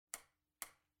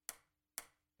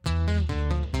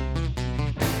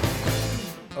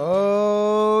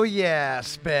Oh, yeah,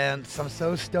 Spence. I'm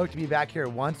so stoked to be back here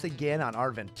once again on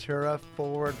our Ventura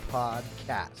Forward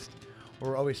podcast.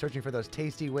 We're always searching for those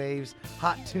tasty waves,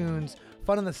 hot tunes,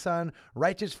 fun in the sun,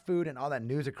 righteous food, and all that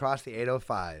news across the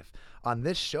 805. On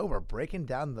this show, we're breaking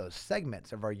down those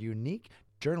segments of our unique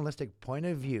journalistic point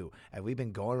of view as we've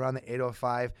been going around the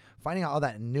 805, finding out all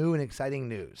that new and exciting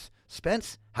news.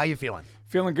 Spence, how you feeling?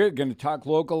 Feeling good. Going to talk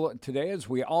local today, as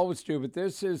we always do, but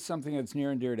this is something that's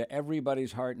near and dear to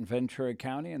everybody's heart in Ventura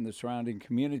County and the surrounding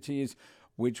communities,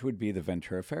 which would be the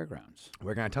Ventura Fairgrounds.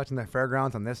 We're going to touch on the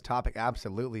fairgrounds on this topic,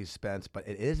 absolutely, Spence, but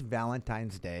it is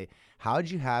Valentine's Day. How'd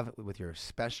you have it with your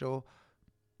special,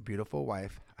 beautiful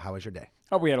wife? How was your day?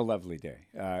 Oh, we had a lovely day.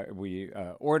 We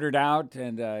ordered out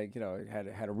and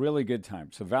had a really good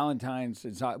time. So Valentine's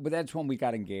is not, but that's when we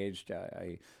got engaged.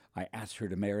 I asked her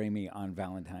to marry me on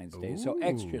Valentine's Day, so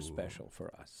extra special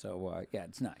for us. So yeah,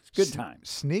 it's nice. Good times.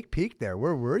 Sneak peek there.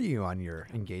 Where were you on your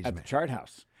engagement? At the Chart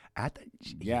House.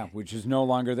 Yeah, which is no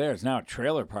longer there. It's now a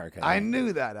trailer park. I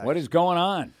knew that. What is going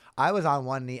on? I was on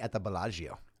one knee at the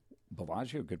Bellagio.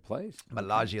 Bellagio, good place.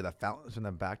 Bellagio, the fountains in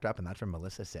the backdrop, and that's where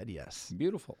Melissa said yes.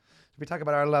 Beautiful. So we talk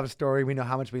about our love story. We know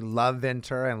how much we love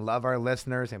Ventura and love our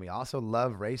listeners, and we also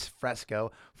love Ray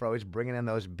Fresco for always bringing in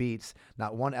those beats.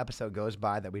 Not one episode goes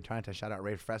by that we try to shout out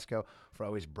Ray Fresco for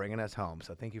always bringing us home.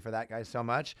 So thank you for that, guys, so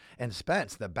much. And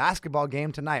Spence, the basketball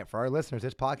game tonight for our listeners.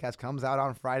 This podcast comes out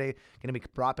on Friday, going to be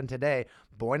dropping today.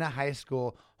 Buena High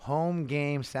School home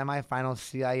game semifinal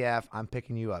CIF. I'm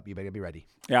picking you up. You better be ready.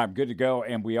 Yeah, I'm good to go.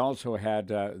 And we also had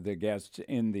the guests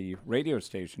in the radio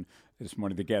station this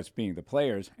morning, the guests being the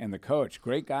players and the coach.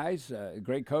 Great guys,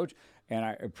 great coach. And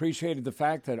I appreciated the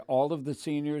fact that all of the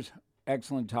seniors,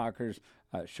 excellent talkers,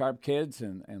 sharp kids,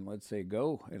 and let's say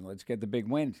go and let's get the big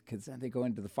win because then they go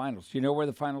into the finals. Do you know where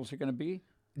the finals are going to be?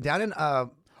 Down in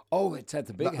it's at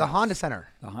the big the Honda Center.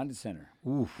 The Honda Center.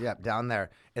 Oof. Yep, down there.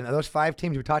 And those 5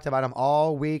 teams, we talked about them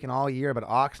all week and all year, but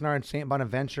Oxnard and St.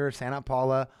 Bonaventure, Santa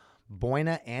Paula,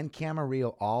 Buena, and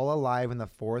Camarillo all alive in the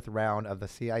 4th round of the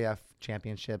CIF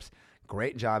championships.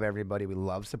 Great job, everybody. We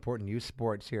love supporting youth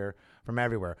sports here from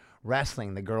everywhere.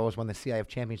 Wrestling, the girls won the CIF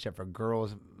championship for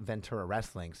girls Ventura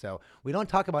wrestling. So we don't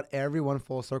talk about everyone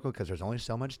full circle because there's only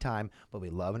so much time, but we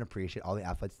love and appreciate all the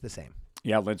athletes the same.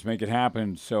 Yeah, let's make it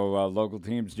happen. So local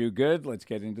teams do good. Let's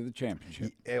get into the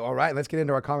championship. All right, let's get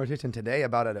into our conversation today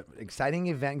about an exciting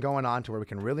event going on to where we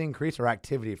can really increase our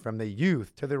activity from the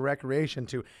youth to the recreation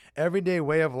to everyday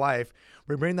way of life.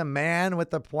 We bring the man with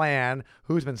the plan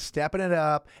who's been stepping it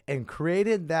up and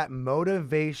created that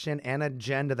motivation and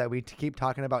agenda that we keep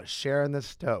talking about, sharing the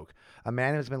Stoke. A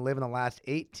man who's been living the last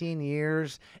 18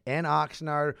 years in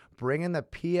Oxnard, bringing the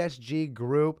PSG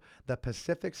group, the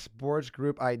Pacific Sports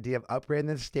Group idea of upgrading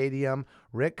the stadium.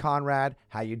 Rick Conrad,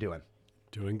 how you doing?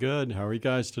 Doing good. How are you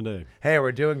guys today? Hey,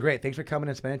 we're doing great. Thanks for coming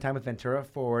and spending time with Ventura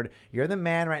Forward. You're the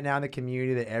man right now in the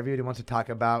community that everybody wants to talk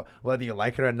about, whether you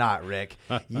like it or not, Rick.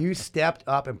 You stepped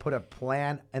up and put a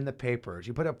plan in the papers.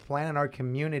 You put a plan in our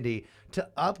community to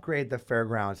upgrade the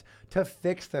fairgrounds, to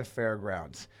fix the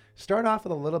fairgrounds. Start off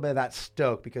with a little bit of that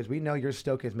Stoke, because we know your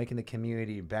Stoke is making the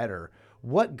community better.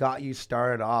 What got you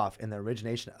started off in the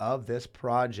origination of this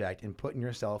project and putting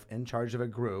yourself in charge of a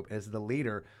group as the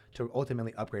leader to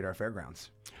ultimately upgrade our fairgrounds?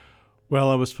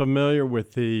 Well, I was familiar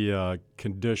with the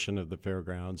condition of the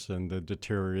fairgrounds and the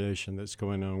deterioration that's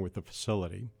going on with the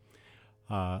facility.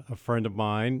 A friend of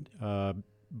mine,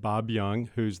 Bob Young,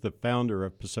 who's the founder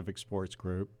of Pacific Sports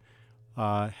Group,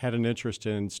 had an interest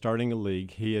in starting a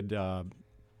league. He had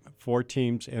 4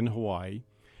 teams in Hawaii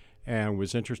and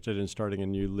was interested in starting a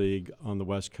new league on the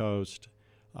West Coast,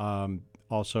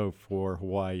 also for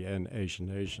Hawaii and Asian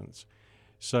nations.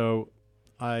 So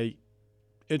I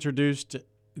introduced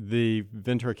the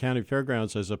Ventura County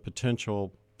Fairgrounds as a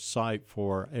potential site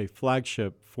for a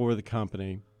flagship for the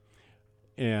company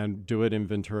and do it in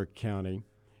Ventura County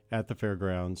at the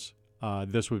fairgrounds.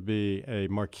 This would be a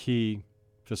marquee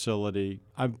facility.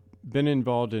 I've been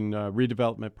involved in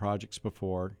redevelopment projects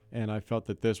before, and I felt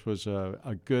that this was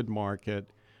a good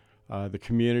market. The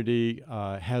community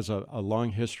has a long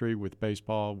history with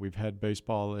baseball. We've had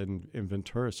baseball in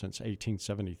Ventura since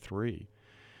 1873.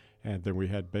 And then we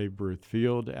had Babe Ruth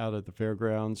Field out at the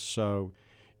fairgrounds. So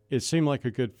it seemed like a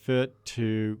good fit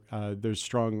to, there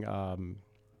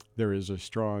is a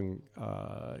strong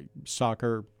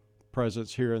soccer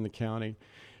presence here in the county.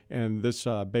 And this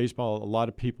baseball, a lot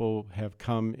of people have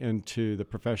come into the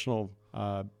professional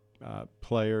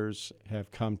players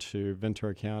have come to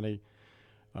Ventura County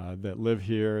that live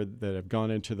here, that have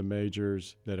gone into the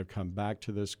majors, that have come back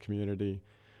to this community.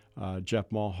 Jeff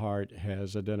Mulhart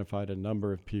has identified a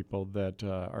number of people that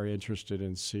are interested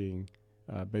in seeing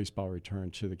baseball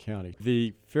return to the county.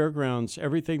 The fairgrounds,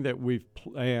 everything that we've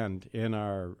planned in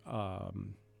our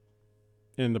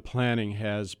in the planning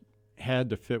has had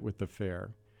to fit with the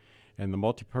fair, and the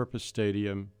multipurpose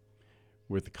stadium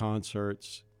with the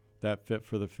concerts that fit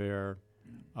for the fair.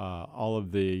 All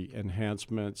of the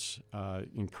enhancements,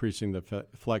 increasing the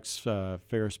flex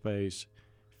fair space,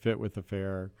 fit with the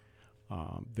fair.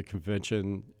 The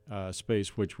convention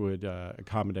space, which would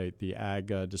accommodate the ag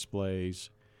displays,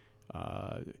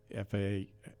 FFA,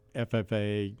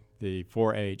 the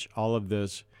 4-H, all of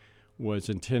this was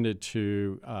intended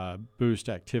to boost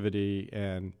activity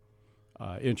and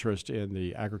interest in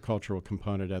the agricultural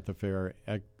component at the fair,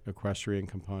 equestrian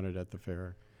component at the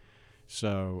fair.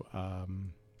 So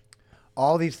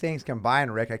all these things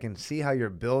combined, Rick, I can see how you're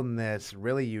building this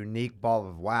really unique ball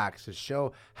of wax to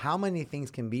show how many things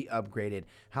can be upgraded,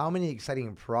 how many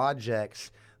exciting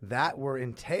projects that were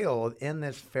entailed in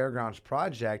this fairgrounds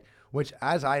project, which,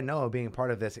 as I know, being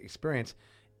part of this experience,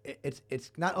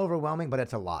 it's not overwhelming, but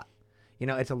it's a lot. You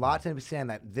know, it's a lot to understand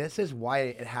that this is why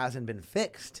it hasn't been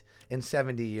fixed in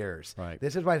 70 years. Right.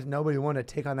 This is why nobody wanted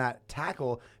to take on that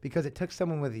tackle, because it took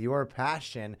someone with your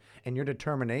passion and your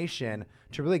determination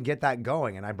to really get that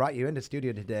going. And I brought you into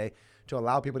studio today to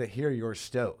allow people to hear your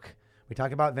stoke. We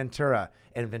talk about Ventura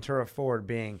and Ventura Ford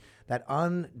being that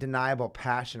undeniable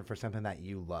passion for something that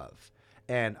you love.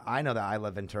 And I know that I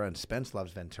love Ventura and Spence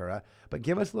loves Ventura, but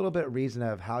give us a little bit of reason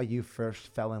of how you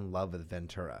first fell in love with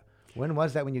Ventura. When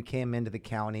was that when you came into the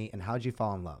county, and how did you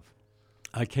fall in love?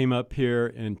 I came up here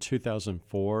in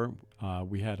 2004.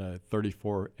 We had a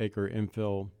 34-acre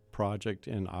infill project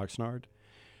in Oxnard.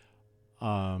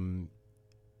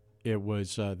 It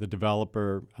was the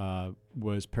developer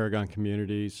was Paragon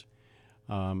Communities.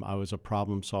 I was a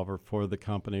problem solver for the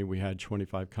company. We had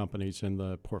 25 companies in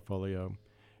the portfolio,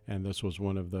 and this was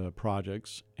one of the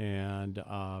projects. And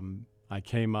I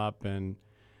came up, and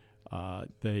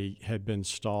they had been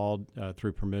stalled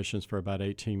through permissions for about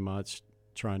 18 months,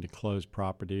 trying to close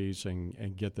properties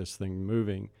and get this thing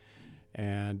moving.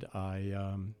 And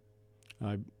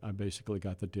I basically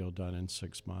got the deal done in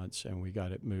 6 months, and we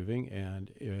got it moving.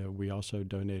 And we also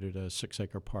donated a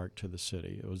 6-acre park to the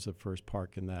city. It was the first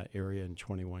park in that area in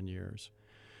 21 years.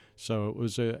 So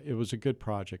it was a good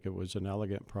project. It was an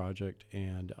elegant project,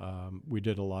 and we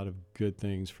did a lot of good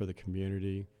things for the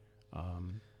community.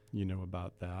 You know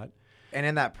about that. And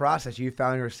in that process, you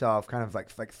found yourself kind of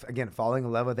like again, falling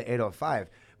in love with the 805.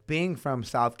 Being from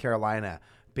South Carolina,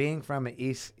 being from an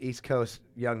East Coast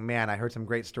young man, I heard some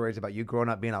great stories about you growing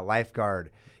up being a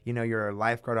lifeguard. You know, you're a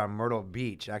lifeguard on Myrtle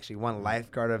Beach, actually won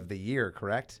Lifeguard of the Year,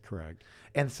 correct? Correct.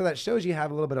 And so that shows you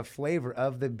have a little bit of flavor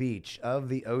of the beach, of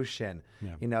the ocean,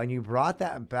 you know, and you brought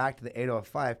that back to the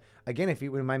 805. Again, if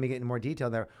you wouldn't mind me getting more detail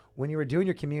there, when you were doing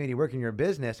your community work in your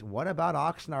business, what about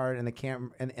Oxnard and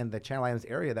the Channel Islands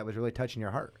area that was really touching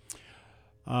your heart?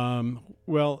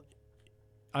 Well,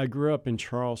 I grew up in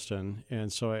Charleston,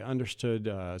 and so I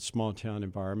understood small town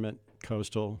environment,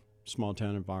 coastal small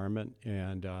town environment,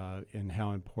 and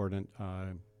how important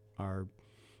our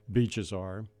beaches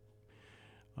are.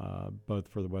 Both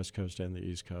for the West Coast and the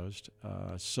East Coast.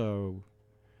 So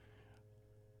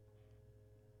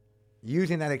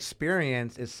using that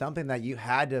experience is something that you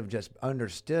had to have just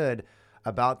understood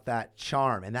about that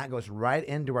charm. And that goes right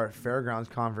into our fairgrounds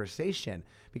conversation,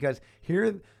 because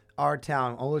here our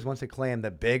town always wants to claim the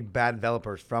big bad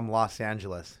developers from Los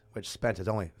Angeles, which Spence is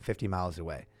only 50 miles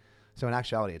away. So in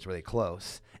actuality, it's really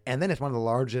close. And then it's one of the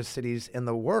largest cities in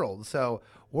the world. So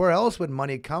where else would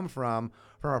money come from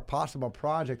a possible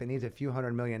project that needs a few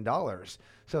 $100 million?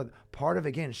 So part of,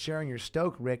 again, sharing your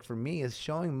stoke, Rick, for me is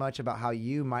showing much about how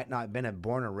you might not have been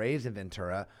born or raised in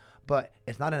Ventura, but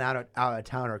it's not an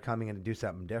out-of-towner coming in to do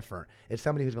something different. It's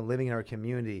somebody who's been living in our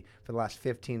community for the last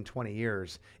 15, 20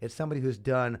 years. It's somebody who's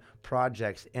done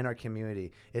projects in our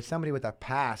community. It's somebody with a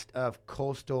past of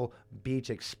coastal beach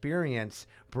experience,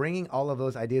 bringing all of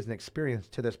those ideas and experience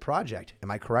to this project.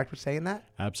 Am I correct with saying that?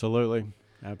 Absolutely.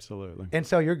 Absolutely. And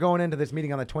so you're going into this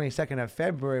meeting on the 22nd of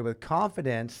February with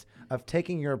confidence of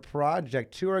taking your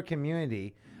project to our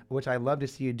community, which I love to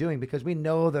see you doing, because we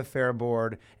know the fair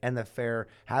board and the fair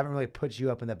haven't really put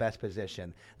you up in the best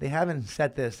position. They haven't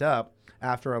set this up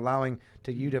after allowing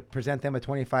you to present them with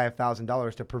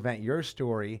 $25,000 to prevent your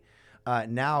story.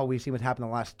 Now we see what's happened in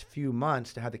the last few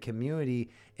months to have the community,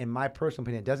 in my personal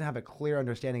opinion, doesn't have a clear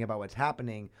understanding about what's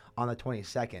happening on the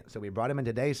 22nd. So we brought him in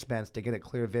today, Spence, to get a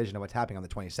clear vision of what's happening on the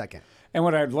 22nd. And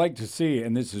what I'd like to see,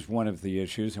 and this is one of the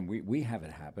issues, and we have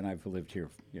it happen. I've lived here,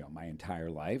 my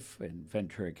entire life in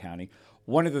Ventura County.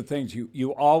 One of the things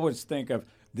you always think of,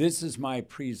 this is my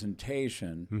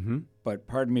presentation, but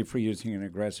pardon me for using an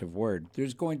aggressive word,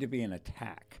 there's going to be an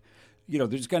attack.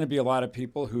 There's going to be a lot of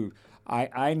people who,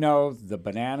 I know the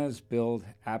bananas build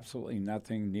absolutely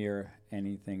nothing near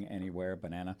anything, anywhere,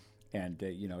 banana. And,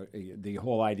 the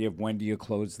whole idea of when do you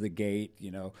close the gate,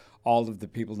 all of the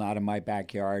people not in my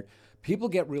backyard. People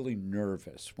get really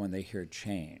nervous when they hear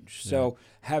change. Yeah. So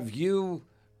have you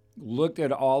looked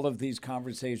at all of these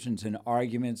conversations and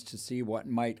arguments to see what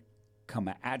might come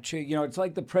at you? It's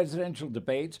like the presidential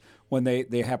debates when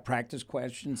they have practice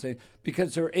questions,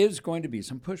 because there is going to be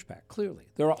some pushback, clearly.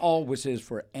 There always is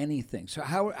for anything. So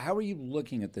how are you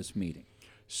looking at this meeting?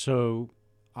 So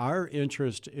our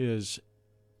interest is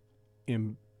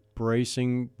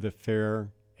embracing the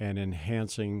fair and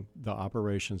enhancing the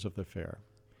operations of the fair.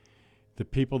 The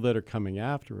people that are coming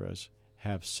after us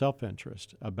have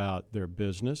self-interest about their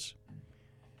business,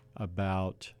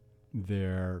 about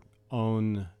their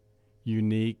own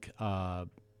unique I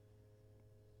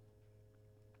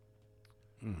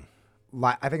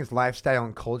think it's lifestyle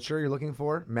and culture you're looking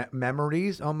for,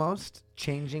 memories almost,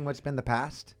 changing what's been the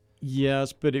past.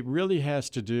 Yes, but it really has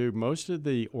to do, most of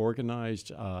the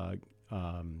organized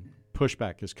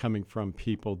pushback is coming from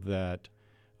people that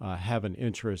have an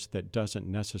interest that doesn't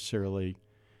necessarily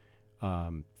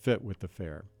fit with the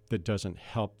fair, that doesn't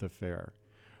help the fair.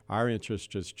 Our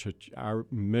interest is, our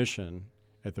mission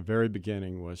at the very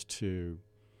beginning was to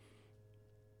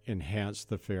enhance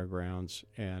the fairgrounds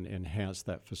and enhance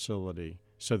that facility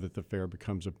so that the fair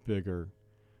becomes a bigger.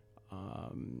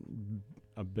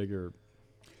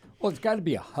 Well, it's got to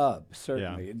be a hub,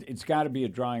 certainly. Yeah. It's got to be a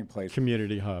drawing place.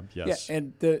 Community hub, yes. Yeah,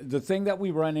 and the thing that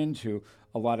we run into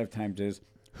a lot of times is,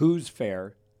 whose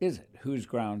fair is it? Whose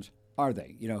grounds are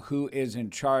they? Who is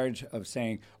in charge of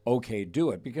saying, okay,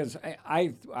 do it? Because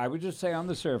I would just say on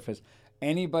the surface,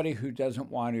 anybody who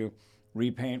doesn't want to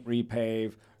repaint,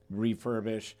 repave,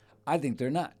 refurbish, I think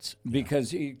they're nuts. Yeah.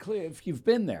 Because if you've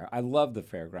been there, I love the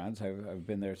fairgrounds. I've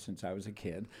been there since I was a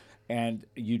kid. And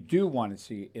you do want to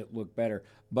see it look better.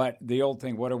 But the old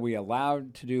thing, what are we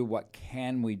allowed to do? What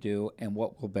can we do? And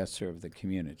what will best serve the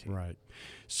community? Right.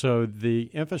 So the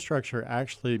infrastructure,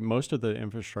 actually, most of the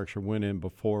infrastructure went in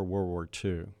before World War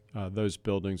II. Those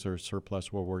buildings are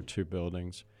surplus World War II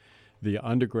buildings. The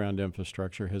underground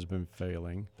infrastructure has been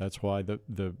failing. That's why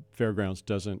the fairgrounds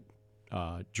doesn't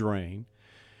drain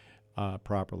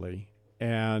properly.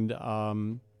 And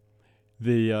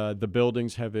the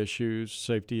buildings have issues,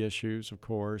 safety issues, of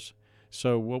course.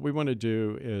 So what we want to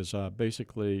do is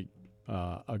basically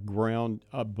a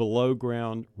below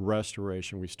ground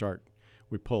restoration.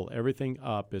 We pull everything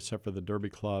up except for the Derby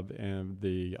Club and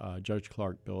the Judge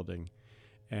Clark building,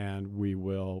 and we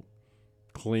will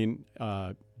clean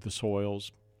the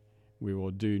soils. We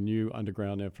will do new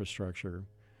underground infrastructure.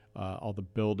 All the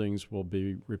buildings will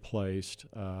be replaced,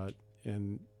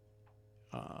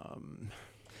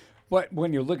 But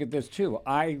when you look at this, too,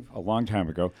 a long time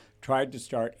ago, tried to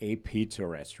start a pizza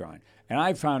restaurant. And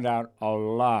I found out a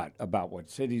lot about what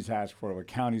cities ask for, what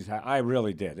counties ask. I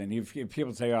really did. And if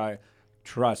people say,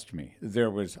 trust me,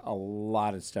 there was a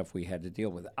lot of stuff we had to deal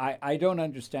with. I don't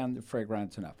understand the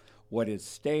fairgrounds enough. What is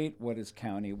state, what is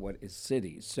county, what is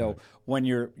city? So when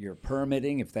you're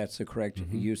permitting, if that's the correct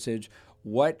usage,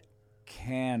 what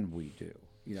can we do?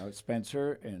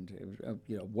 Spencer, and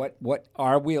what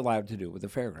are we allowed to do with the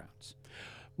fairgrounds?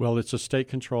 Well, it's a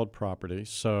state-controlled property,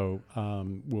 so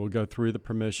we'll go through the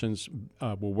permissions.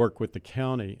 We'll work with the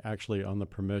county actually on the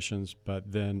permissions,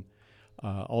 but then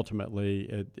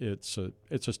ultimately it's a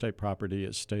state property.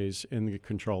 It stays in the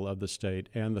control of the state,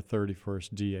 and the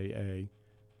 31st DAA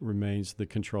remains the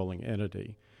controlling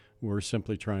entity. We're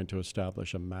simply trying to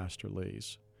establish a master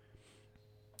lease.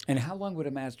 And how long would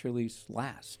a master lease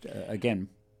last? Again,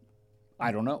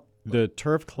 I don't know. The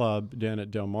Turf Club down at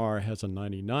Del Mar has a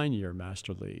 99-year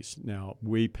master lease. Now,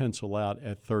 we pencil out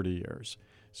at 30 years.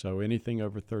 So anything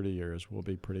over 30 years we'll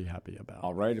be pretty happy about.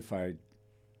 All right. If I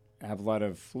have a lot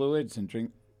of fluids and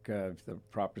drink the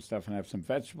proper stuff and have some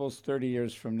vegetables 30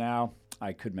 years from now,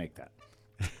 I could make that.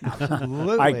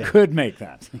 Absolutely. I could make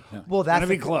that. Well, that's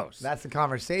be close. That's the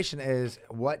conversation is,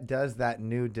 what does that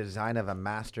new design of a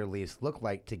master lease look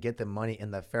like to get the money in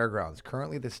the fairgrounds?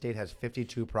 Currently, the state has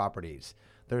 52 properties.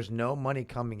 There's no money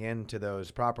coming into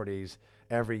those properties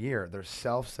every year. They're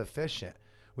self-sufficient.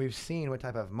 We've seen what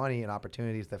type of money and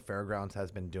opportunities the fairgrounds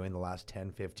has been doing the last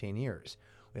 10, 15 years.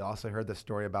 We also heard the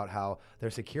story about how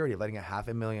their security letting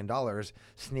 $500,000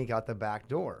 sneak out the back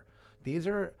door. These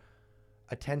are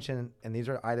attention, and these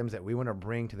are items that we want to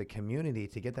bring to the community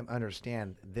to get them to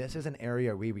understand this is an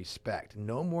area we respect.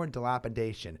 No more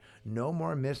dilapidation, no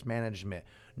more mismanagement.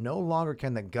 No longer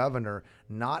can the governor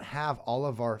not have all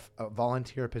of our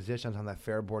volunteer positions on the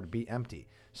fair board be empty.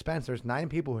 Spence, there's 9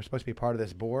 people who are supposed to be part of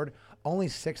this board. Only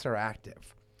 6 are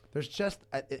active. There's just,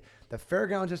 the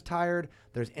Fairgrounds is tired.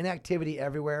 There's inactivity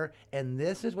everywhere. And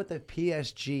this is what the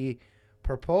PSG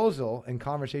proposal and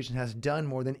conversation has done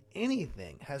more than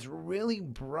anything, has really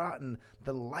brought in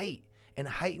the light and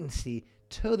heightened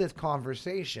to this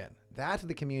conversation. That's what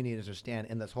the community needs to understand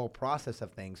in this whole process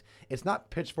of things. It's not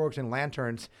pitchforks and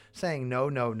lanterns saying no,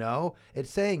 no, no.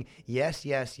 It's saying yes,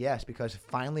 yes, yes, because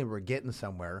finally we're getting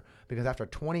somewhere. Because after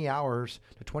 20 hours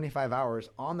to 25 hours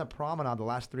on the promenade the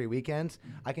last 3 weekends,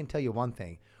 I can tell you one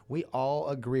thing. We all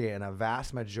agree in a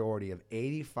vast majority of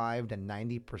 85 to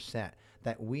 90%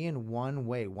 that we in one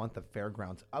way want the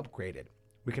fairgrounds upgraded.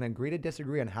 We can agree to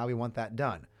disagree on how we want that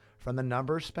done. From the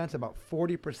numbers, Spence, about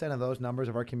 40% of those numbers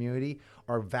of our community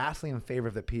are vastly in favor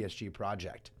of the PSG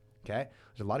project. Okay?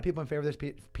 There's a lot of people in favor of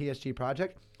this PSG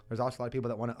project. There's also a lot of people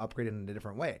that want to upgrade it in a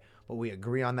different way. But we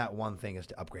agree on that one thing is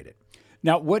to upgrade it.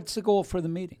 Now, what's the goal for the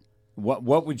meeting?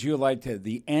 What would you like to,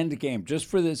 the end game, just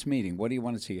for this meeting, what do you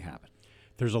want to see happen?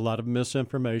 There's a lot of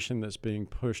misinformation that's being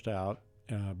pushed out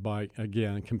by,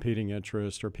 again, competing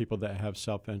interests or people that have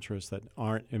self-interest that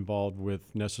aren't involved with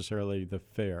necessarily the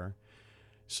fair.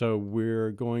 So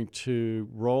we're going to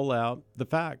roll out the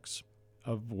facts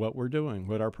of what we're doing,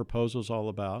 what our proposal's all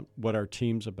about, what our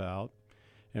team's about,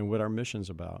 and what our mission's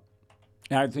about.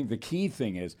 And I think the key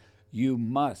thing is you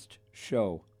must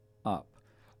show up.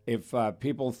 If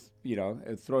people,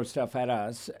 throw stuff at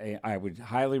us, I would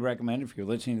highly recommend if you're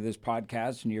listening to this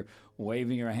podcast and you're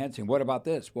waving your hand saying, what about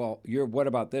this? Well, your what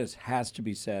about this has to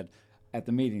be said at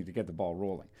the meeting to get the ball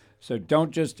rolling. So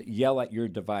don't just yell at your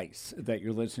device that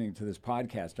you're listening to this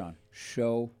podcast on.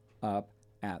 Show up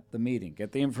at the meeting.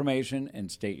 Get the information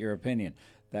and state your opinion.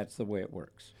 That's the way it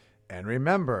works. And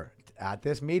remember, at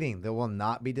this meeting, there will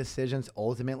not be decisions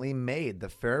ultimately made. The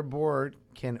fair board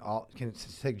can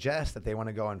suggest that they want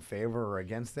to go in favor or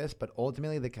against this, but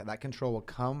ultimately that control will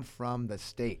come from the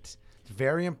state. It's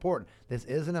very important. This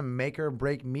isn't a make or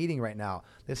break meeting right now.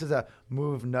 This is a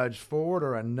move nudge forward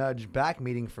or a nudge back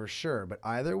meeting for sure. But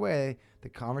either way, the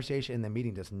conversation in the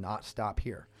meeting does not stop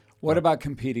here. What about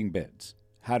competing bids?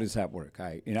 How does that work?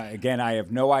 I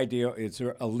have no idea. Is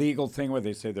there a legal thing where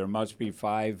they say there must be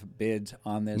 5 bids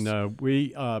on this? No,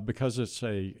 we because it's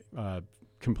a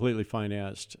completely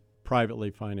financed, privately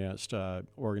financed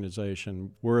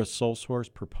organization. We're a sole source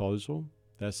proposal.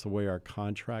 That's the way our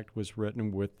contract was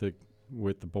written with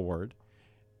the board,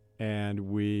 and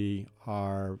we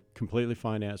are completely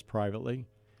financed privately.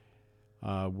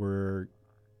 We're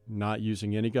not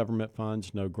using any government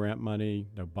funds, no grant money,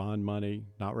 no bond money,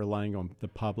 not relying on the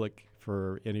public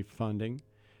for any funding,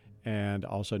 and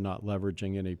also not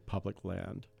leveraging any public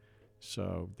land.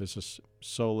 So this is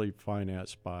solely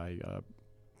financed by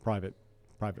private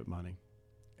money.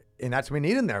 And that's what we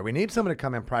need in there. We need someone to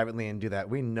come in privately and do that.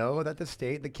 We know that the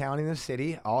state, the county, and the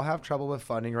city all have trouble with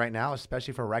funding right now,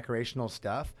 especially for recreational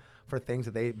stuff, for things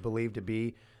that they believe to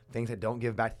be things that don't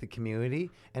give back to the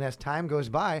community. And as time goes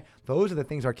by, those are the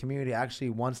things our community actually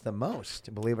wants the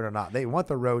most, believe it or not. They want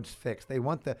the roads fixed. They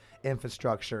want the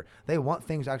infrastructure. They want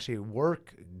things to actually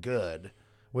work good,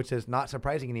 which is not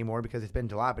surprising anymore because it's been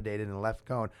dilapidated and left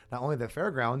going. Not only the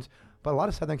fairgrounds, but a lot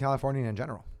of Southern California in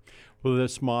general. Well,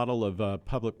 this model of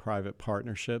public-private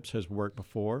partnerships has worked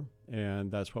before, and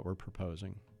that's what we're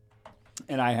proposing.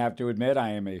 And I have to admit, I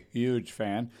am a huge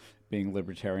fan, being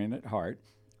libertarian at heart,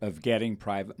 of getting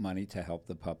private money to help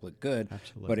the public good.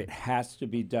 Absolutely. But it has to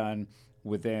be done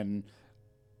within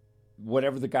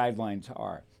whatever the guidelines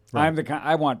are. Right.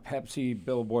 I want Pepsi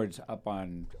billboards up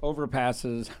on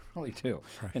overpasses, I really do.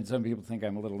 Right. And some people think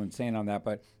I'm a little insane on that,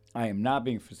 but I am not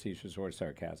being facetious or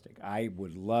sarcastic. I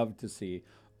would love to see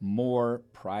more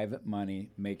private money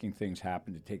making things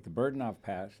happen to take the burden off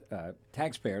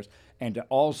taxpayers and to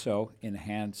also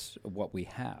enhance what we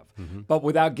have, but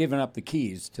without giving up the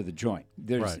keys to the joint.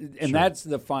 That's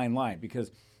the fine line,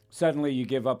 because suddenly you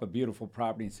give up a beautiful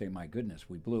property and say, my goodness,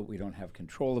 we blew it. We don't have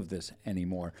control of this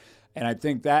anymore. And I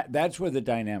think that's where the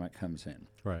dynamic comes in.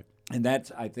 Right. And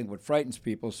that's, I think, what frightens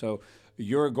people. So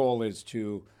your goal is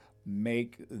to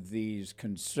make these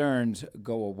concerns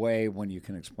go away when you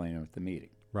can explain them at the meeting.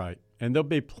 Right. And there'll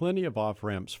be plenty of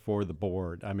off-ramps for the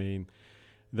board. I mean,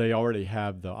 they already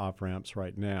have the off-ramps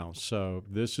right now. So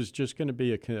this is just going to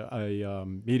be a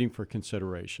meeting for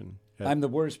consideration. I'm the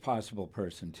worst possible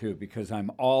person, too, because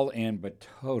I'm all in but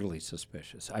totally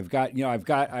suspicious. I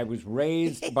was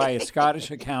raised by a Scottish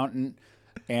accountant.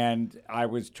 And I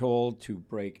was told to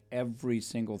break every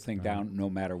single thing down, no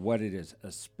matter what it is,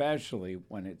 especially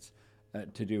when it's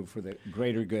to do for the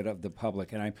greater good of the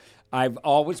public. And I've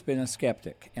always been a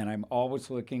skeptic, and I'm always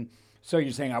looking. So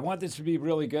you're saying, I want this to be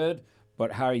really good,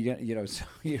 but how are you going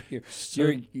to,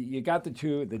 so you got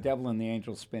the devil and the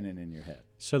angel spinning in your head.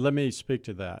 So let me speak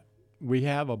to that. We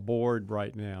have a board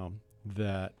right now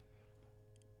that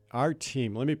our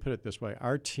team, let me put it this way,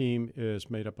 our team is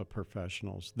made up of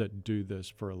professionals that do this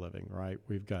for a living, right?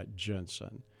 We've got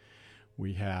Jensen.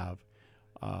 We have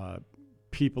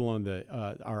people on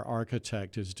our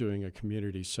architect is doing a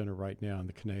community center right now in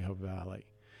the Conejo Valley.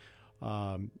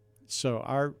 So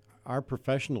our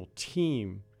professional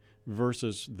team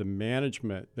versus the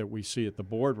management that we see at the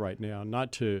board right now,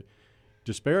 not to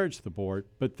disparage the board,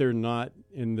 but they're not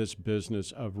in this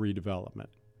business of redevelopment,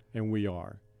 and we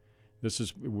are.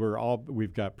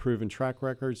 We've got proven track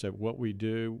records at what we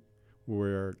do,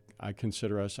 where I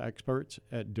consider us experts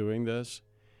at doing this,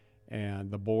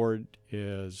 and the board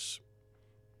is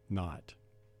not.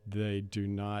 They do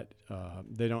not,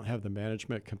 they don't have the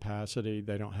management capacity,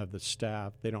 they don't have the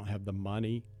staff, they don't have the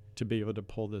money to be able to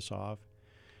pull this off,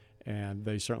 and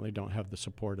they certainly don't have the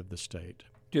support of the state.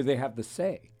 Do they have the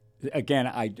say? Again,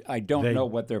 I don't know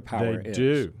what their power is.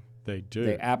 They do.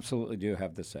 They absolutely do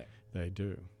have the say. They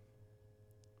do.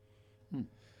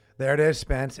 There it is,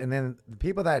 Spence. And then the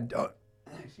people that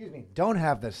don't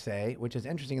have the say, which is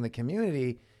interesting in the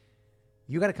community,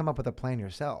 you got to come up with a plan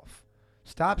yourself.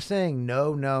 Stop saying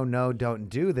no, don't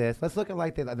do this. Let's look at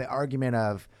like the argument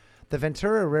of the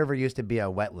Ventura River used to be a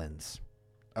wetlands.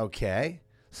 Okay.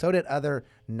 So did other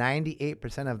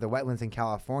 98% of the wetlands in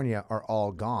California are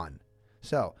all gone.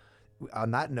 So on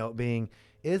that note being,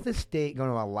 is the state going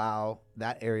to allow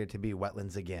that area to be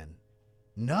wetlands again?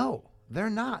 No. They're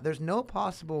not. There's no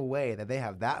possible way that they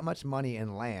have that much money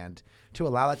in land to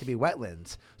allow that to be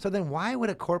wetlands. So then why would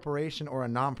a corporation or a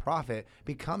nonprofit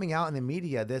be coming out in the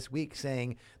media this week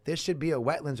saying this should be a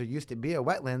wetlands or used to be a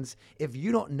wetlands if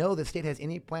you don't know the state has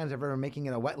any plans of ever making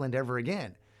it a wetland ever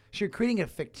again? So you're creating a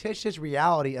fictitious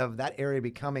reality of that area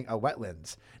becoming a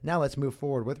wetlands. Now let's move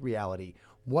forward with reality.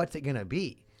 What's it going to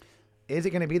be? Is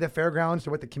it going to be the fairgrounds to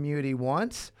what the community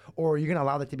wants? Or are you going to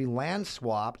allow that to be land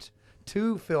swapped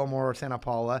to Fillmore or Santa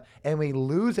Paula, and we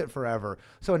lose it forever?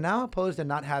 So now, opposed to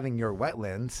not having your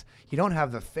wetlands, you don't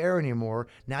have the fair anymore.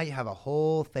 Now you have a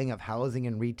whole thing of housing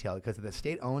and retail, because if the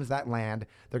state owns that land,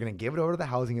 they're going to give it over to the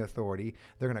housing authority.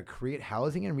 They're going to create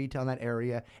housing and retail in that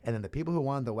area, and then the people who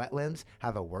want the wetlands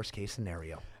have a worst case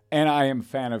scenario. And I am a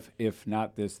fan of, if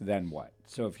not this, then what?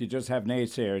 So if you just have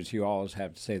naysayers, you always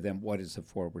have to say, then what is the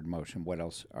forward motion? What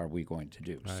else are we going to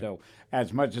do? Right. So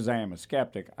as much as I am a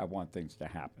skeptic, I want things to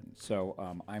happen. So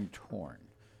I'm torn.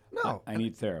 No. I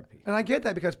need therapy. And I get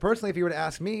that, because personally, if you were to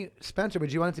ask me, Spencer,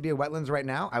 would you want it to be a wetlands right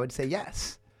now? I would say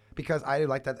yes, because I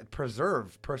like that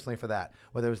preserved personally for that,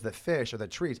 whether it was the fish or the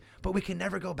trees. But we can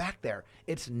never go back there.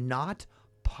 It's not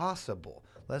possible.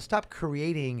 Let's stop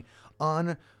creating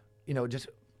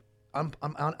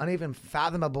uneven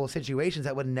fathomable situations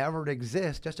that would never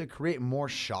exist just to create more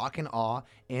shock and awe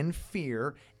and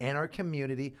fear in our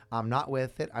community. I'm not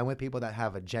with it. I'm with people that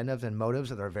have agendas and motives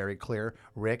that are very clear.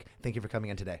 Rick, thank you for coming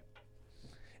in today.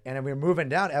 And then we're moving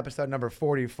down to episode number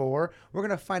 44. We're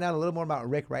going to find out a little more about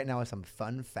Rick right now with some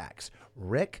fun facts.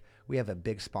 Rick, we have a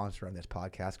big sponsor on this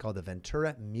podcast called the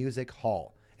Ventura Music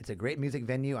Hall. It's a great music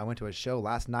venue. I went to a show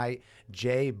last night.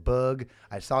 Jay, Boog.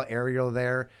 I saw Ariel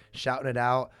there shouting it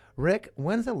out. Rick,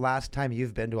 when's the last time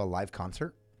you've been to a live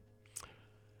concert?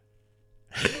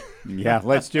 Yeah,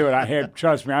 let's do it.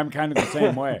 Trust me, I'm kind of the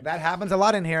same way. That happens a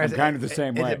lot in here. I'm kind of the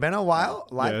same way. Has it been a while?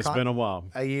 It's been a while.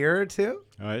 A year or two?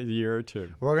 A year or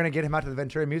two. We're going to get him out to the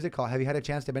Ventura Music Hall. Have you had a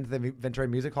chance to been to the Ventura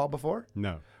Music Hall before?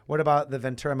 No. What about the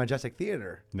Ventura Majestic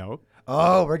Theater? Nope.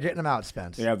 Oh, we're getting them out,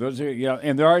 Spence. Yeah, those are,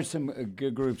 and there are some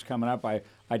good groups coming up. I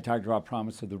talked about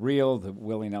Promise of the Real, the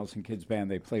Willie Nelson Kids Band.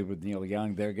 They played with Neil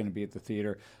Young. They're going to be at the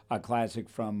theater. A classic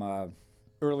from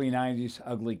early 90s,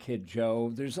 Ugly Kid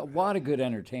Joe. There's a lot of good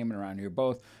entertainment around here,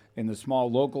 both in the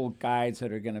small local guys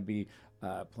that are going to be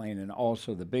playing and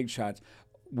also the big shots.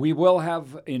 We will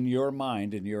have, in your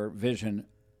mind, in your vision,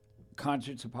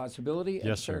 concerts of possibility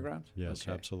at Fairgrounds? Yes,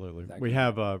 okay. Absolutely. That We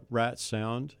have Rat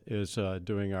Sound is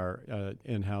doing our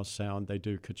in-house sound. They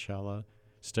do Coachella,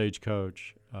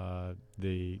 Stagecoach,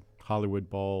 the Hollywood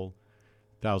Bowl,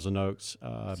 Thousand Oaks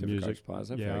music. Arts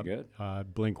Plaza, very good.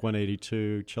 Blink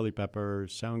 182, Chili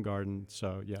Peppers, Soundgarden.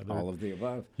 So yeah, all of the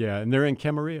above. Yeah, and they're in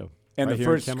Camarillo. And the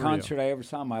first concert I ever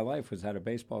saw in my life was at a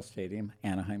baseball stadium,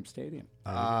 Anaheim Stadium.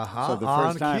 Uh-huh. So the On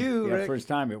first time, cue, Rick. first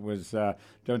time it was.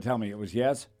 Don't tell me it was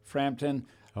Yes, Frampton,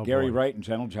 Oh, Gary boy. Wright and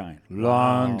Gentle Giant.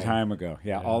 Long Wow. time ago.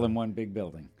 Yeah, Yeah. all in one big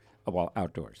building. Well,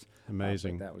 outdoors.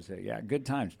 Amazing. But that was it. Yeah, good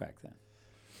times back then.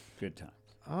 Good times.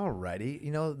 Alrighty.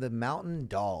 You know, the Mountain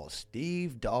Doll.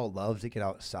 Steve Dahl loves to get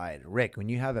outside. Rick, when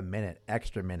you have a minute,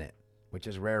 extra minute, which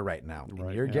is rare right now, and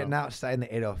Right you're now. getting outside in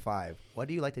the 805, what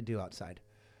do you like to do outside?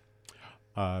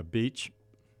 Beach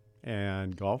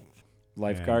and golf.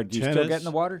 Lifeguard. And Do you still get tennis. in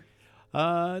the water?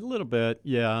 A little bit,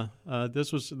 yeah.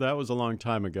 That was a long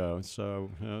time ago. So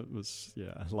it was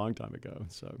a long time ago.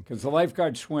 So Because the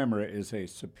lifeguard swimmer is a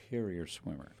superior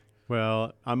swimmer.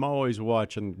 well, I'm always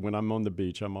watching when I'm on the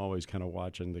beach. I'm always kind of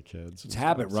watching the kids. It's and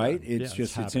habit, stuff, so, right? yeah, It's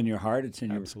just it's habit. in your heart. It's in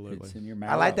your Absolutely. It's in your I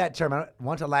marrow. like that term.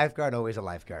 Once a lifeguard, always a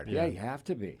lifeguard. Yeah, you have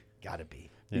to be. Gotta be.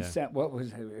 Yeah. What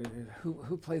was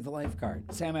who played the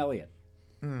lifeguard? Sam Elliott.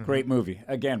 Mm. Great movie.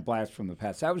 Again, blast from the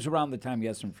past. That was around the time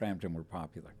Yes and Frampton were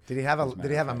popular. Did he have a As a matter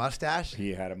Did he have of a fact. mustache?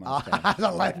 He had a mustache. The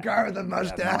lifeguard with a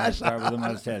mustache. Lifeguard with a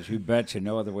mustache. You betcha.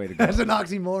 No other way to go. That's an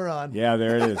oxymoron. Yeah,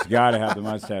 there it is. Got to have the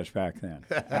mustache back then.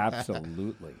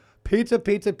 Absolutely. Pizza,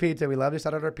 pizza, pizza. We love to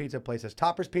shout out our pizza places.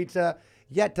 Topper's Pizza,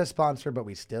 yet to sponsor, but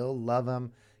we still love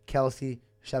them. Kelsey,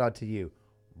 shout out to you.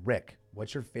 Rick,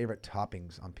 what's your favorite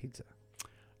toppings on pizza?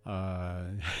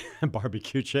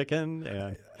 Barbecue chicken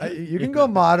and You can go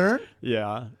modern.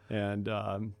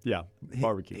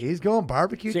 barbecue. He's going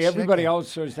barbecue See, chicken. everybody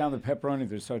else throws down the pepperoni.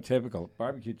 They're so typical.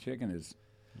 Barbecue chicken is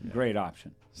a great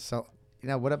option. So,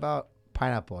 what about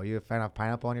pineapple? Are you a fan of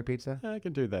pineapple on your pizza? I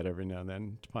can do that every now and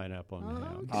then. Pineapple and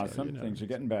ham. so, Awesome. Things are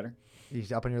getting better.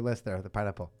 He's up on your list there, the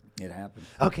pineapple. It happens.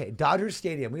 Okay, Dodgers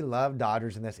Stadium. We love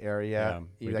Dodgers in this area.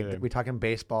 Yeah, we do. We're talking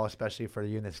baseball, especially for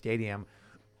you in the stadium.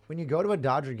 When you go to a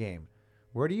Dodger game,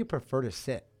 where do you prefer to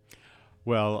sit?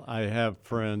 Well, I have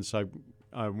friends.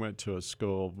 I went to a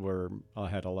school where I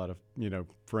had a lot of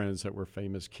friends that were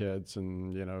famous kids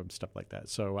and stuff like that.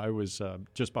 So I was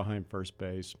just behind first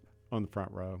base on the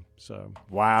front row. So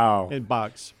Wow. in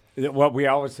box. What we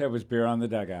always said was beer on the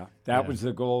dugout. That Yeah. was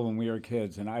the goal when we were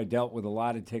kids. And I dealt with a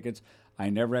lot of tickets. I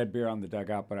never had beer on the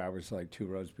dugout, but I was like 2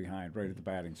 rows behind, right at the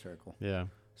batting circle. Yeah,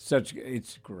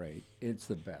 It's great. It's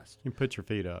the best. you put your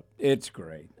feet up. It's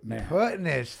great, man. Putting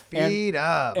his feet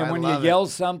up. And I when you love yell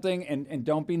something, and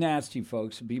don't be nasty,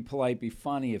 folks. Be polite, be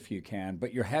funny if you can,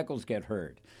 but your heckles get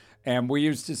heard. And we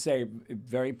used to say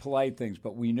very polite things,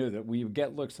 but we knew that we would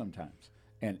get looks sometimes.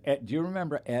 And do you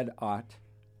remember Ed Ott?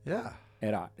 Yeah.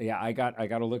 Ed Ott. Yeah, I got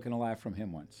a look and a laugh from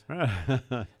him once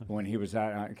when he was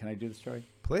out. Can I do the story?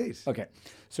 Please. Okay.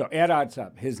 So Ed Ott's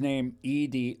up. His name,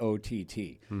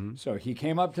 Edott. So he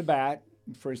came up to bat,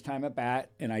 first time at bat,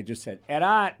 and I just said, Ed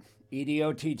Ott,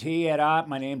 Edott, Ed Ott.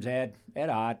 My name's Ed. Ed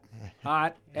Ott.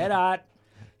 Ott. Ed Ott.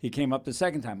 He came up the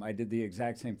second time. I did the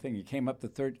exact same thing. He came up the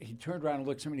third. He turned around and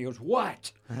looked at me and he goes,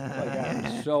 what? It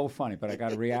was so funny, but I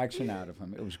got a reaction out of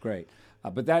him. It was great.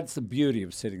 But that's the beauty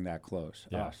of sitting that close.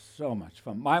 Yeah. Oh, so much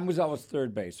fun. Mine was always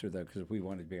third baser, though, because we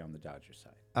wanted to be on the Dodgers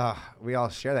side. We all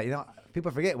share that.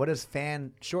 People forget, what is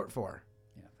fan short for?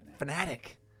 Yeah,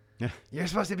 Fanatic. You're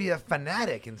supposed to be a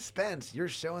fanatic. And Spence, you're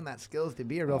showing that skills to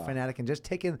be a real fanatic and just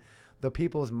taking the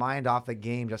people's mind off the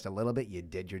game just a little bit. You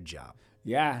did your job.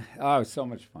 Yeah. Oh, it was so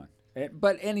much fun.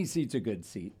 But any seat's a good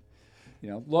seat.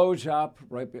 Loge up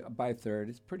right by third.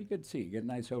 It's a pretty good seat. You get a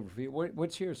nice overview.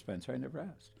 What's yours, Spencer? I never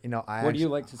asked. What do you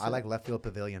like to I sit? like left field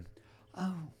pavilion.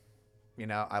 Oh.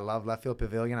 I love left field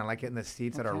pavilion. I like getting the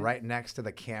seats that are Okay. right next to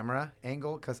the camera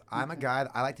angle because I'm a guy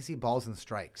I like to see balls and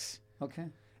strikes. Okay.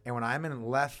 And when I'm in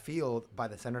left field by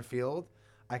the center field,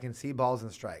 I can see balls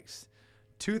and strikes.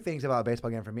 2 things about a baseball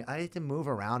game for me. I like to move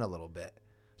around a little bit.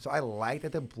 So I like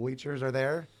that the bleachers are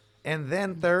there. And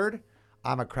then third,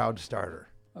 I'm a crowd starter.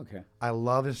 Okay. I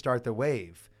love to start the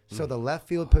wave. So the left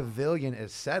field pavilion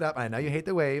is set up. I know you hate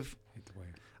the wave.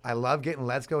 I love getting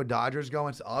Let's Go Dodgers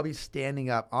going. So I'll be standing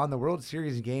up on the World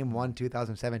Series Game 1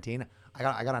 2017. I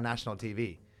got on national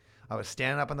TV. I was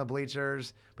standing up on the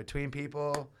bleachers between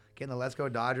people, getting the Let's Go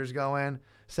Dodgers going.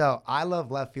 So I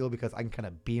love left field because I can kind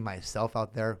of be myself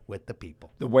out there with the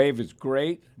people. The wave is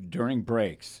great during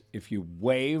breaks. If you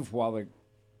wave while the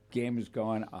game is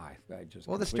going, I just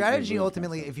Well, the completely strategy lose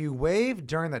ultimately, myself. if you wave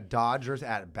during the Dodgers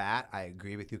at bat, I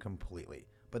agree with you completely.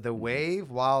 But the wave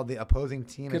while the opposing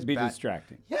team is could be bat,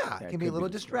 distracting. Yeah, it can be a could little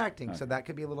distracting. Okay. So that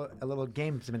could be a little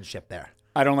gamesmanship there.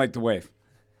 I don't like the wave.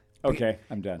 Okay,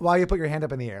 I'm done. While you put your hand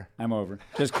up in the air. I'm over.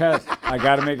 Just because I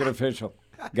got to make it official.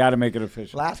 Got to make it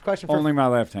official. Last question for Only my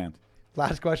left hand.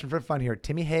 fun here.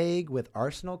 Timmy Haig with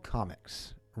Arsenal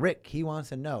Comics. Rick, he wants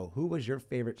to know, who was your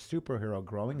favorite superhero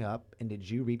growing up, and did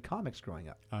you read comics growing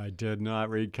up? I did not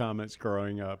read comics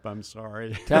growing up. I'm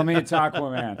sorry. Tell me it's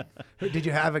Aquaman. Did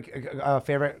you have a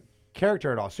favorite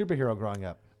character at all, superhero growing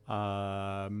up?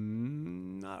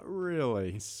 Not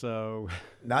really. So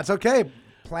That's okay.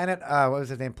 Planet, what was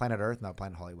his name? Planet Earth? No,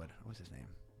 Planet Hollywood. What was his name?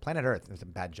 Planet Earth. There's a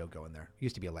bad joke going there. He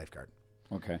used to be a lifeguard.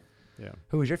 Okay. yeah.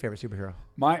 Who was your favorite superhero?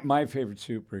 My favorite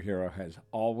superhero has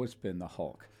always been the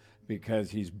Hulk because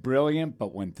he's brilliant,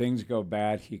 but when things go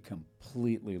bad, he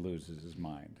completely loses his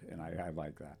mind, and I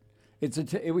like that.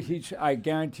 I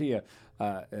guarantee you,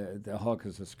 the Hulk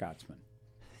is a Scotsman.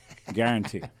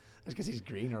 Guarantee. That's because he's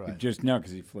green or what? Just no,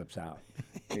 because he flips out.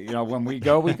 When we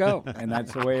go, and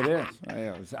that's the way it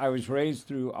is. I was raised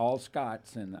through all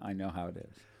Scots, and I know how it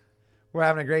is. We're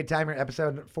having a great time here.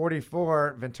 Episode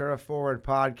 44, Ventura Forward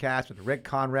podcast with Rick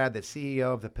Conrad, the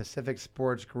CEO of the Pacific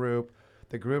Sports Group.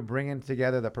 The group bringing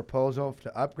together the proposal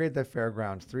to upgrade the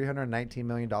fairgrounds, $319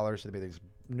 million to be this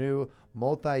new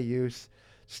multi-use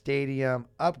stadium,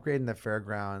 upgrading the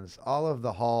fairgrounds, all of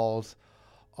the halls,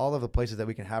 all of the places that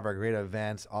we can have our great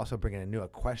events, also bringing a new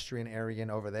equestrian area in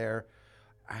over there.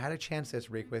 I had a chance this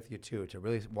week with you, too, to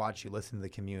really watch you listen to the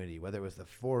community, whether it was the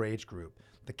 4-H group,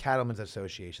 the Cattlemen's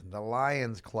Association, the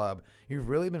Lions Club. You've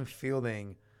really been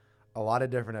fielding a lot of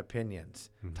different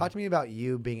opinions. Mm-hmm. Talk to me about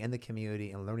you being in the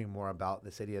community and learning more about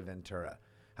the city of Ventura.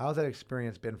 How's that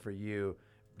experience been for you,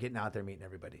 getting out there, meeting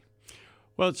everybody?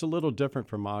 Well, it's a little different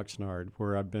from Oxnard,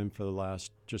 where I've been for the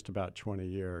last just about 20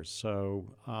 years. So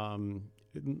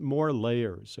more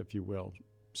layers, if you will,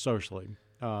 socially.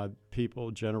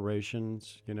 People,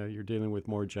 generations, you're dealing with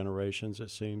more generations,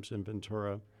 it seems, in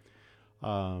Ventura.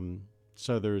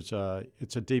 So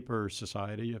it's a deeper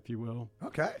society, if you will.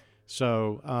 Okay.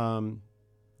 So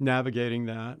navigating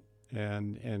that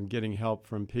and getting help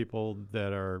from people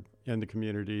that are in the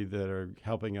community that are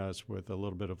helping us with a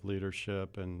little bit of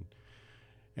leadership and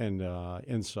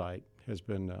insight has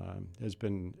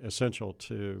been essential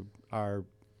to our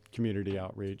community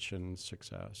outreach and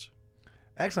success.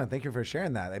 Excellent. Thank you for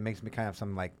sharing that. It makes me kind of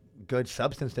some good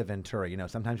substance to Ventura.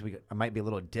 Sometimes it might be a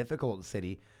little difficult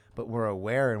city, but we're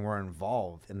aware and we're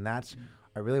involved. And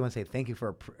I really want to say thank you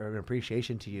for an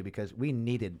appreciation to you, because we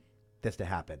needed this to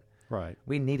happen. Right.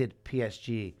 We needed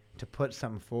PSG to put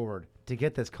something forward to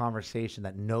get this conversation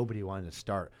that nobody wanted to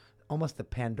start. Almost the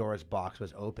Pandora's box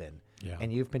was open. Yeah.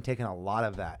 And you've been taking a lot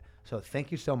of that. So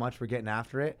thank you so much for getting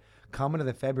after it. Coming to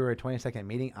the February 22nd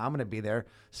meeting, I'm going to be there.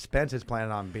 Spence is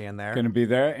planning on being there. Going to be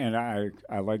there, and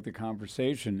I like the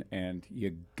conversation, and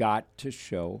you got to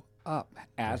show up.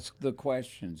 Ask the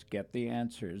questions, get the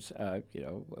answers,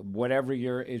 whatever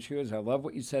your issue is. I love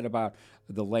what you said about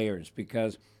the layers,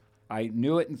 because I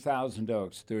knew it in Thousand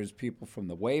Oaks. There's people from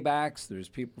the waybacks, there's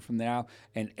people from now,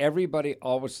 and everybody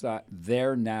always thought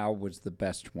their now was the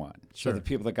best one. Sure. So the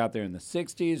people that got there in the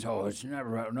 60s, it's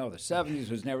never, no, the 70s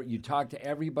was never, you talk to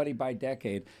everybody by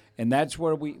decade, and that's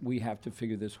where we have to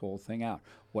figure this whole thing out.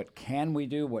 What can we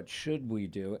do, what should we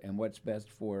do, and what's best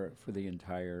for the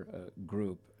entire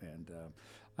group. And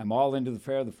I'm all into the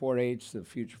fair, the 4-H, the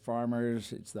future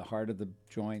farmers. It's the heart of the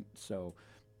joint, so...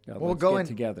 We'll go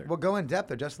together. We'll go in depth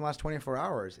there. Just in the last 24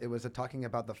 hours, it was talking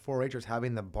about the 4-Hers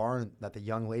having the barn that the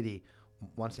young lady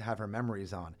wants to have her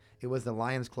memories on. It was the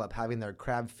Lions Club having their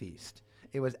crab feast.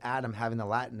 It was Adam having the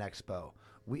Latin Expo.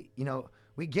 We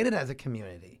get it as a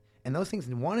community, and those things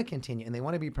want to continue and they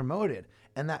want to be promoted.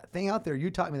 And that thing out there,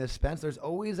 you taught me this, Spence. There's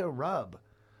always a rub.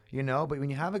 But when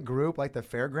you have a group like the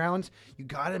Fairgrounds, you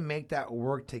got to make that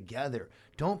work together.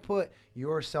 Don't put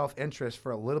your self-interest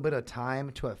for a little bit of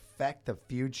time to affect the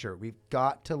future. We've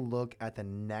got to look at the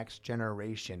next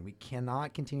generation. We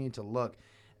cannot continue to look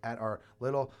at our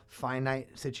little finite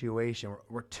situation.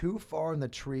 We're too far in the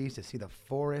trees to see the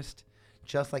forest,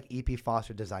 just like E.P.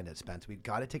 Foster designed it, Spence. We've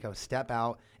got to take a step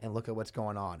out and look at what's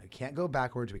going on. We can't go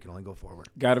backwards. We can only go forward.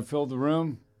 Got to fill the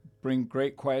room, bring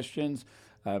great questions.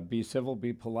 Be civil,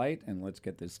 be polite, and let's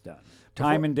get this done.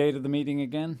 Time and date of the meeting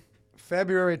again?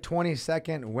 February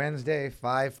 22nd, Wednesday,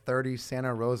 5:30,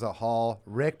 Santa Rosa Hall.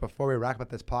 Rick, before we wrap up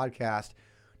this podcast,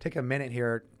 take a minute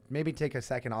here, maybe take a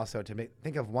second also to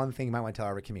think of one thing you might want to tell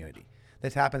our community.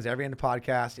 This happens every end of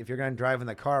podcast. If you're going to drive in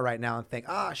the car right now and think,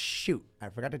 shoot, I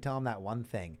forgot to tell them that one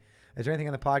thing. Is there anything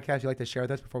on the podcast you'd like to share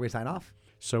with us before we sign off?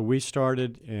 So we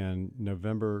started in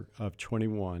November of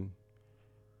 21.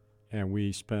 And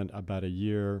we spent about a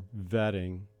year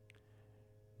vetting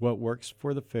what works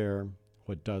for the fair,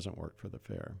 what doesn't work for the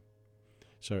fair.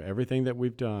 So everything that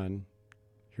we've done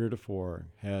heretofore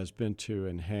has been to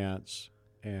enhance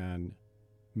and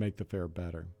make the fair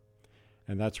better.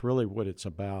 And that's really what it's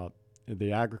about.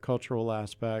 The agricultural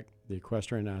aspect, the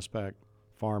equestrian aspect,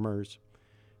 farmers,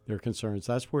 their concerns,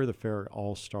 that's where the fair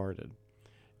all started.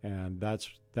 And that's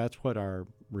what our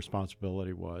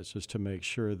responsibility was, is to make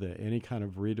sure that any kind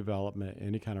of redevelopment,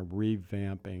 any kind of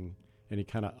revamping, any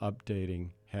kind of updating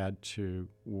had to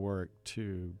work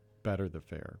to better the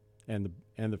fair and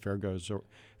the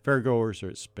fairgoers'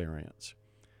 experience.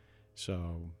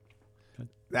 So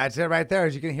that's it right there.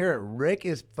 As you can hear it, Rick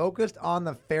is focused on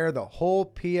the fair. The whole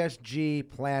PSG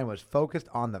plan was focused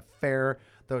on the fair,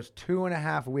 those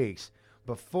 2.5 weeks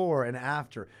before and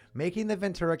after, making the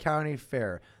Ventura County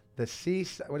Fair.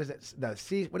 What is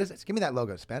it? Give me that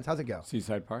logo, Spence. How's it go?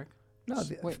 Seaside Park? No,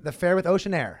 the fair with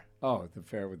Ocean Air. Oh, the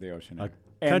fair with the Ocean Air.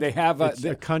 And they have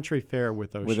a country fair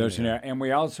with Ocean Air. And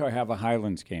we also have a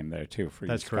Highlands game there, too, for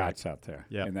that's you correct. Scots out there.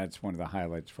 Yep. And that's one of the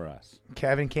highlights for us.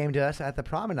 Kevin came to us at the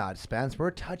Promenade, Spence.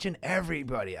 We're touching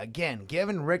everybody. Again,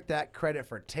 giving Rick that credit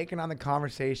for taking on the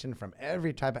conversation from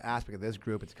every type of aspect of this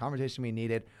group. It's a conversation we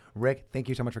needed. Rick, thank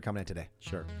you so much for coming in today.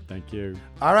 Sure. Thank you.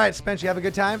 All right, Spence, you have a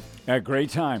good time? A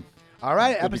great time. All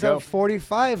right, Good episode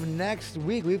 45 next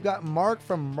week. We've got Mark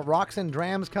from Rocks and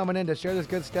Drams coming in to share this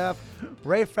good stuff.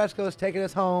 Ray Fresco's taking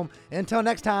us home. Until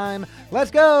next time, let's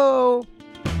go.